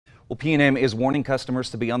Well, PNM is warning customers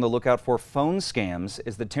to be on the lookout for phone scams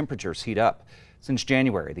as the temperatures heat up. Since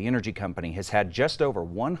January, the energy company has had just over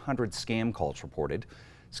 100 scam calls reported.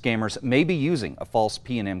 Scammers may be using a false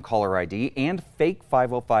PNM caller ID and fake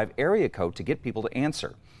 505 area code to get people to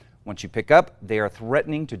answer. Once you pick up, they are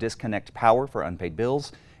threatening to disconnect power for unpaid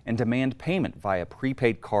bills and demand payment via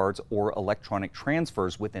prepaid cards or electronic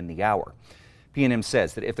transfers within the hour. PNM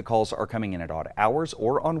says that if the calls are coming in at odd hours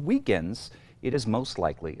or on weekends, it is most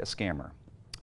likely a scammer.